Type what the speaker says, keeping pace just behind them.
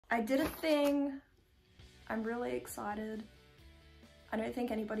I did a thing. I'm really excited. I don't think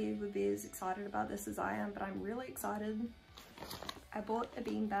anybody would be as excited about this as I am, but I'm really excited. I bought a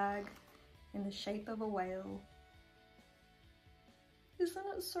beanbag in the shape of a whale. Isn't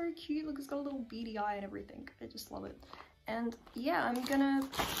it so cute? Look, it's got a little beady eye and everything. I just love it. And yeah, I'm gonna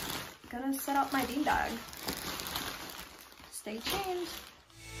set up my beanbag. Stay tuned.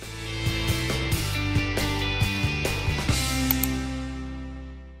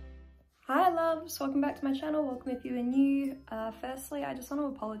 Hi loves, welcome back to my channel. Welcome if you are new. Firstly, I just want to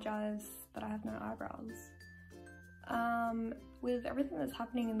apologize that I have no eyebrows. With everything that's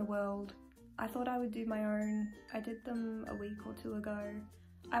happening in the world, I thought I would do my own. I did them a week or two ago.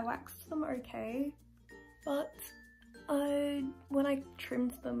 I waxed them okay, but when I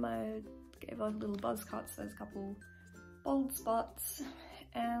trimmed them, I gave like little buzz cuts. There's a couple bald spots,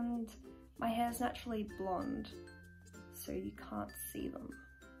 and my hair's naturally blonde, so you can't see them.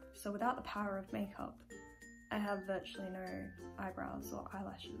 So without the power of makeup, I have virtually no eyebrows or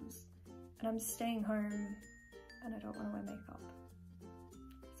eyelashes, and I'm staying home and I don't want to wear makeup,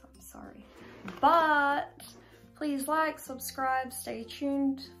 so I'm sorry. But please like, subscribe, stay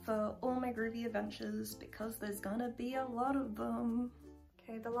tuned for all my groovy adventures because there's gonna be a lot of them.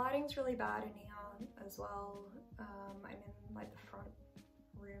 Okay, the lighting's really bad in here as well. I'm in like the front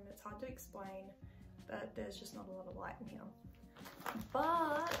room. It's hard to explain, but there's just not a lot of light in here.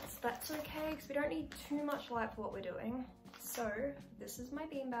 But that's okay because we don't need too much light for what we're doing. So this is my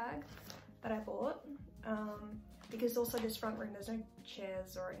beanbag that I bought. Because also this front room, there's no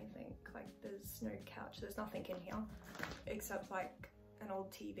chairs or anything. Like there's no couch, there's nothing in here except like an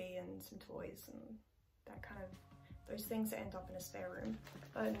old TV and some toys and that kind of, those things that end up in a spare room.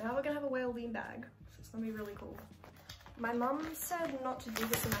 But now we're gonna have a Whaaale beanbag, so it's gonna be really cool. My mum said not to do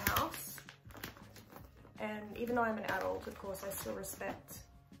this in my house. And even though I'm an adult, of course, I still respect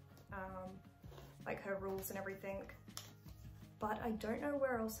like her rules and everything. But I don't know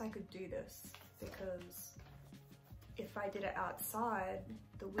where else I could do this, because if I did it outside,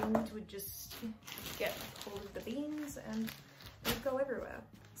 the wind would just get hold of the beans and it would go everywhere.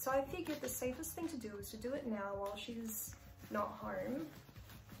 So I figured the safest thing to do is to do it now while she's not home,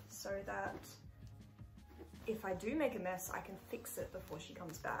 so that if I do make a mess, I can fix it before she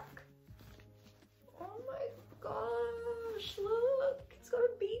comes back. Oh my gosh, look, it's got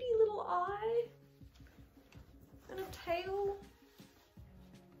a beady little eye and a tail.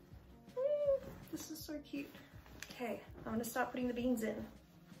 This is so cute. Okay, I'm gonna start putting the beans in.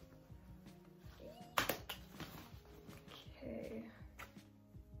 Okay,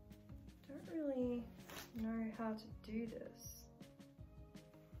 don't really know how to do this.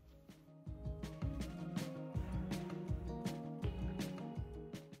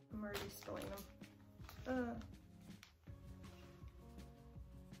 I'm already spilling them.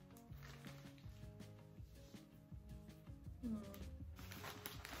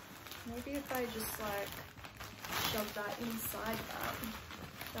 Maybe if I just like shove that inside that.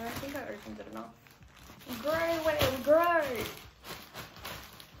 No, I think I opened it enough. Grow, Whaaale, grow!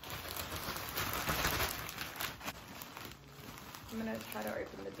 I'm gonna try to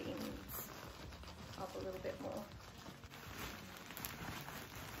open the beans up a little bit more.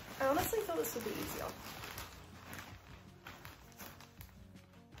 I honestly thought this would be easier.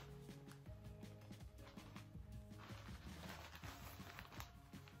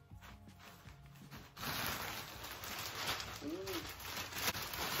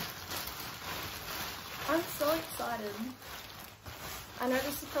 I'm so excited. I know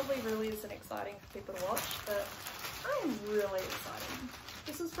this probably really isn't exciting for people to watch, but I'm really excited.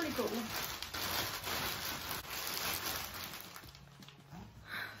 This is pretty cool.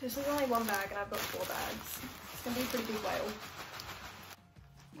 This is only one bag and I've got 4 bags. It's gonna be a pretty big Whaaale.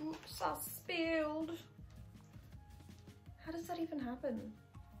 Oops, I spilled. How does that even happen?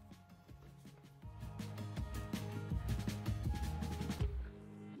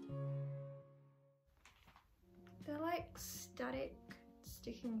 They're like static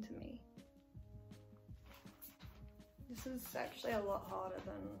sticking to me. This is actually a lot harder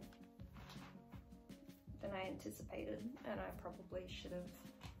than I anticipated, and I probably should have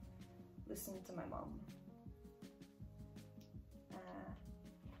listened to my mum.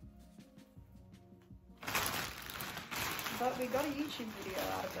 But we got a YouTube video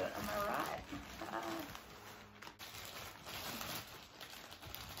out of it, am I right?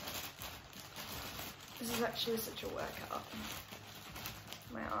 This is actually such a workout.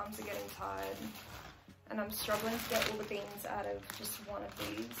 My arms are getting tired and I'm struggling to get all the beans out of just one of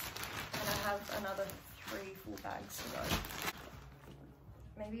these, and I have another 3 full bags to go.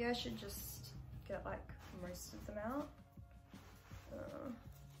 Maybe I should just get like most of them out.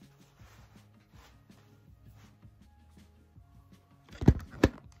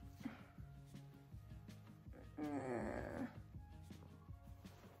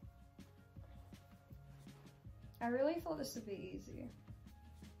 I really thought this would be easy.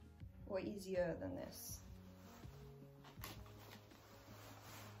 Or easier than this.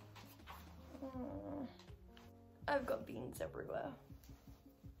 I've got beans everywhere.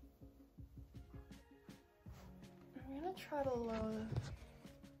 I'm gonna try to lower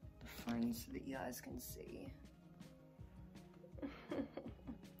the phone so that you guys can see.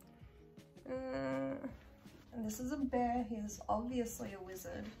 And this is a bear. He's obviously a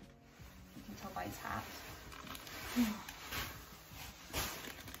wizard. You can tell by his hat.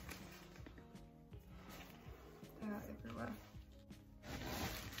 They're everywhere.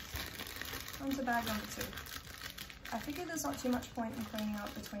 On to bag number 2. I figure there's not too much point in cleaning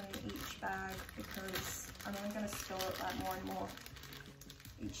up between each bag because I'm only going to spill it like more and more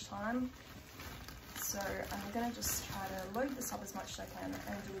each time. So I'm going to just try to load this up as much as I can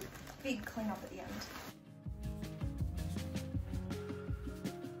and do a big cleanup at the end.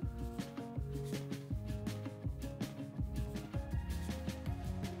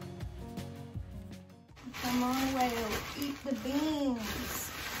 Come on, Whaaale, eat the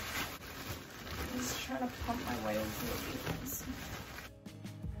beans. I'm just trying to pump my Whaaale full of beans.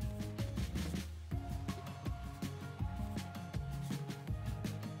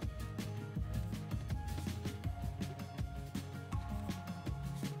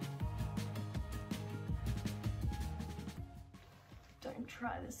 Don't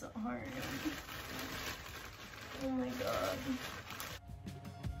try this at home. Oh my god.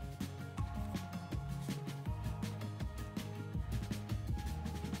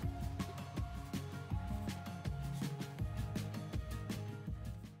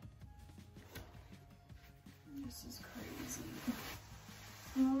 This is crazy.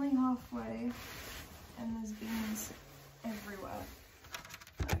 I'm only halfway and there's beans everywhere.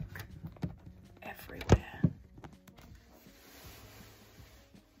 Like, everywhere.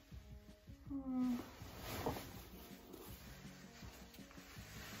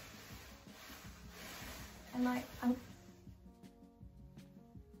 And like,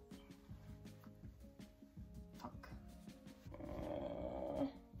 fuck.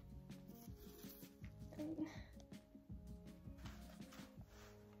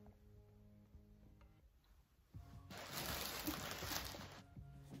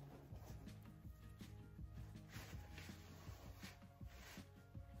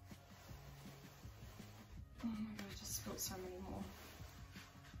 Oh my god, I just spilled so many more.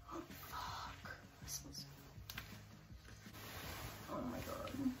 Oh, fuck. I spilled so many. Oh my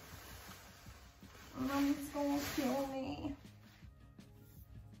god. Mom's gonna kill me.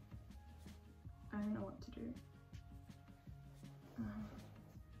 I don't know what to do.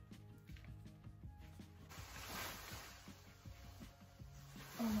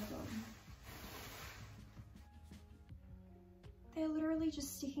 Oh my god. They're literally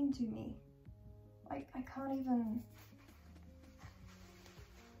just sticking to me. Like, I can't even...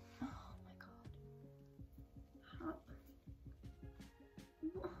 Oh my god. How...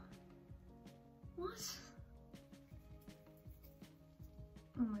 What?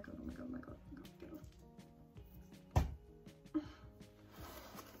 Oh my god, oh my god, oh my god, oh my god, get off.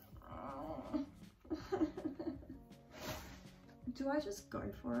 Do I just go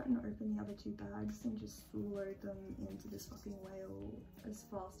for it and open the other 2 bags and just load them into this fucking Whaaale as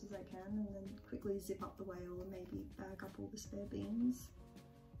fast as I can and then quickly zip up the Whaaale and maybe bag up all the spare beans?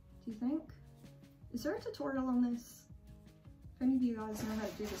 Do you think? Is there a tutorial on this? If any of you guys know how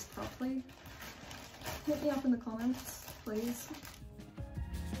to do this properly, hit me up in the comments, please.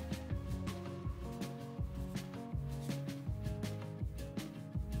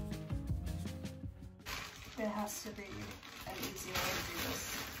 There has to be an easier way to do this.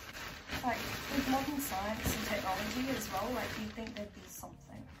 Like, with modern science and technology as well, like, you'd think there'd be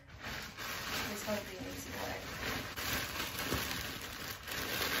something. There's gotta be an easier way.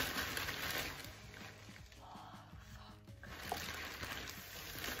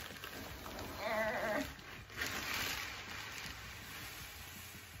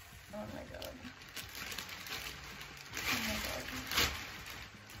 Oh my god. Oh my god.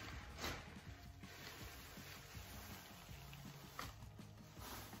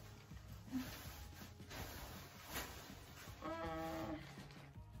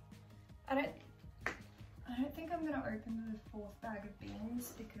 I don't think I'm gonna open the 4th bag of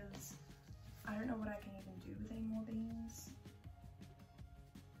beans because I don't know what I can even do with any more beans.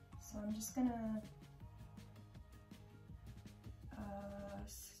 So I'm just gonna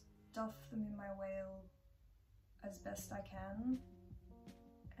stuff them in my Whaaale as best I can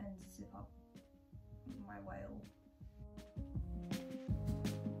and zip up my Whaaale.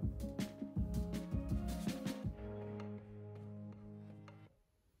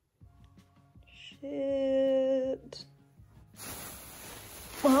 Shit.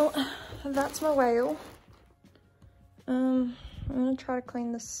 Well, that's my whale. I'm gonna try to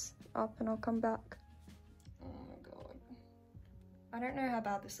clean this up and I'll come back. Oh my god. I don't know how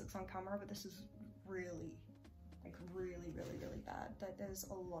bad this looks on camera, but this is really, like really bad. Like there's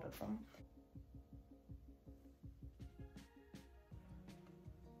a lot of them.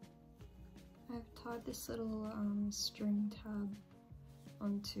 I've tied this little string tab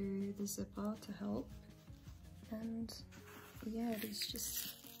onto the zipper to help, and yeah, it is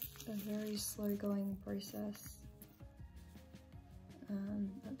just a very slow going process,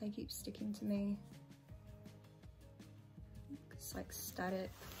 but they keep sticking to me. It's like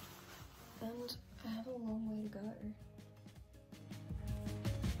static, and I have a long way to go.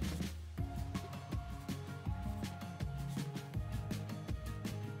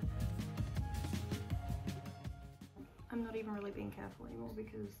 I'm not even really being careful anymore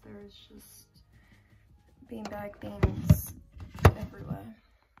because there is just beanbag beans everywhere.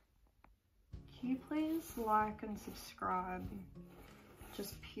 Can you please like and subscribe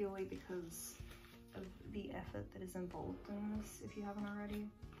just purely because of the effort that is involved in this if you haven't already?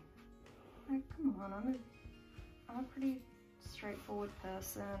 Like, come on, I'm a pretty straightforward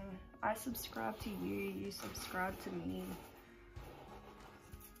person. I subscribe to you, you subscribe to me.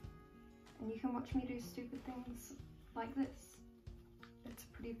 And you can watch me do stupid things like this. It's a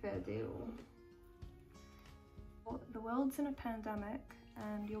pretty fair deal. The world's in a pandemic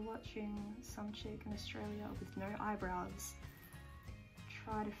and you're watching some chick in Australia with no eyebrows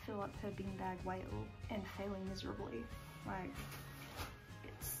try to fill up her beanbag whale and failing miserably. Like,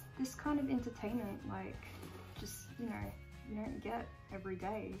 it's this kind of entertainment, like, just, you know, you don't get every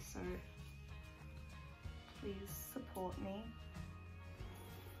day, so please support me.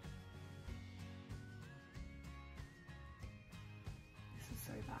 This is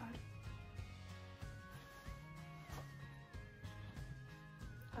so bad.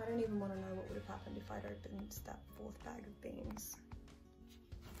 I don't even want to know what would have happened if I'd opened that 4th bag of beans.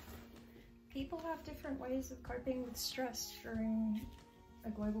 People have different ways of coping with stress during a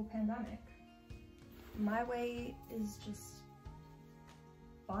global pandemic. My way is just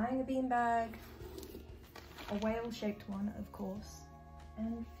buying a beanbag, a whale-shaped one, of course,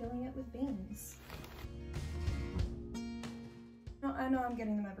 and filling it with beans. I know I'm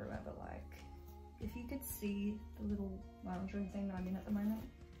getting them everywhere, but like, if you could see the little lounge room thing that I'm in at the moment,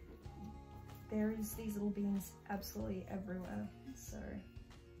 there is these little beans absolutely everywhere, so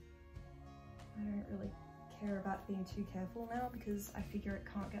I don't really care about being too careful now because I figure it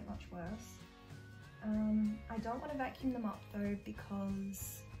can't get much worse. I don't want to vacuum them up though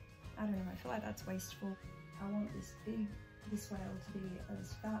because, I don't know, I feel like that's wasteful. I want this whale to be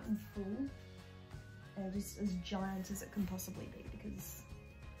as fat and full and just as giant as it can possibly be because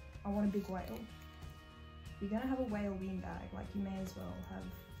I want a big whale. If you're gonna have a whale beanbag, like, you may as well have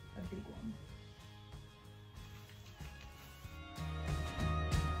a big one.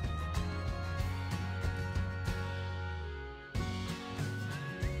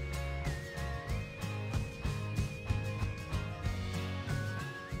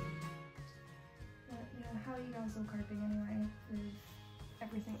 How are you guys all coping anyway with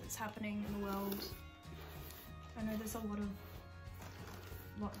everything that's happening in the world? I know there's a lot of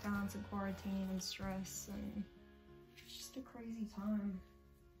lockdowns and quarantine and stress, and it's just a crazy time.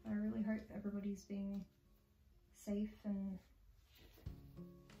 I really hope everybody's being safe and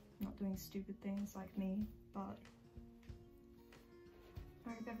not doing stupid things like me, but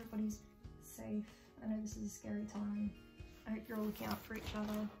I hope everybody's safe. I know this is a scary time. I hope you're all looking out for each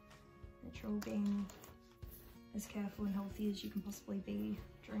other, that you're all being as careful and healthy as you can possibly be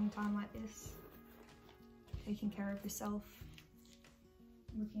during a time like this. Taking care of yourself,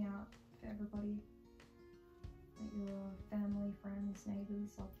 looking out for everybody, like your family, friends,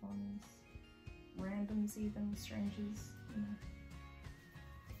 neighbours, loved ones, randoms even, strangers, you know.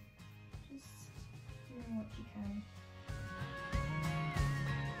 Just doing what you can.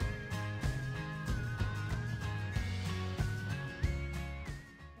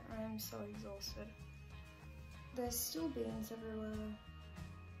 I'm so exhausted. There's still beans everywhere,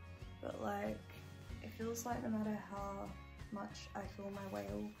 but like, it feels like no matter how much I fill my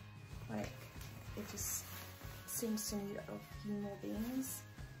whale, like, it just seems to need a few more beans,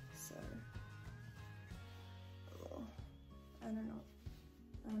 so, I don't know.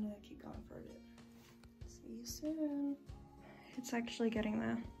 I'm gonna keep going for a bit. See you soon. It's actually getting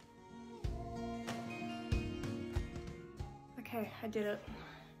there. Okay, I did it.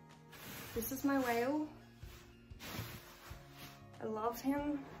 This is my whale. I love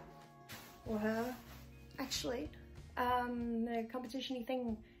him, or her. Actually, a competition-y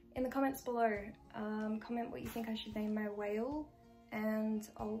thing in the comments below. Comment what you think I should name my whale, and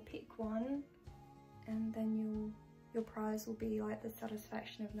and I'll pick one, and then your prize will be like the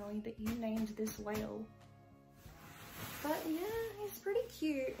satisfaction of knowing that you named this whale. But yeah, he's pretty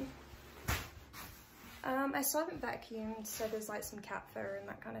cute. I still haven't vacuumed, so there's like some cat fur and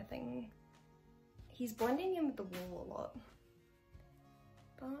that kind of thing. He's blending in with the wall a lot,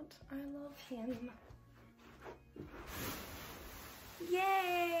 but I love him.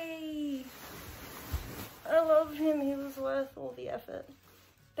 Yay! I love him, he was worth all the effort.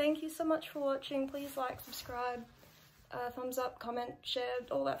 Thank you so much for watching. Please like, subscribe, thumbs up, comment, share,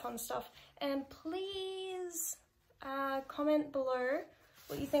 all that fun stuff. And please comment below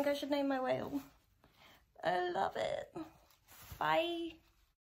what you think I should name my whale. I love it. Bye.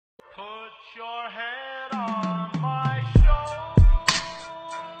 Put your hand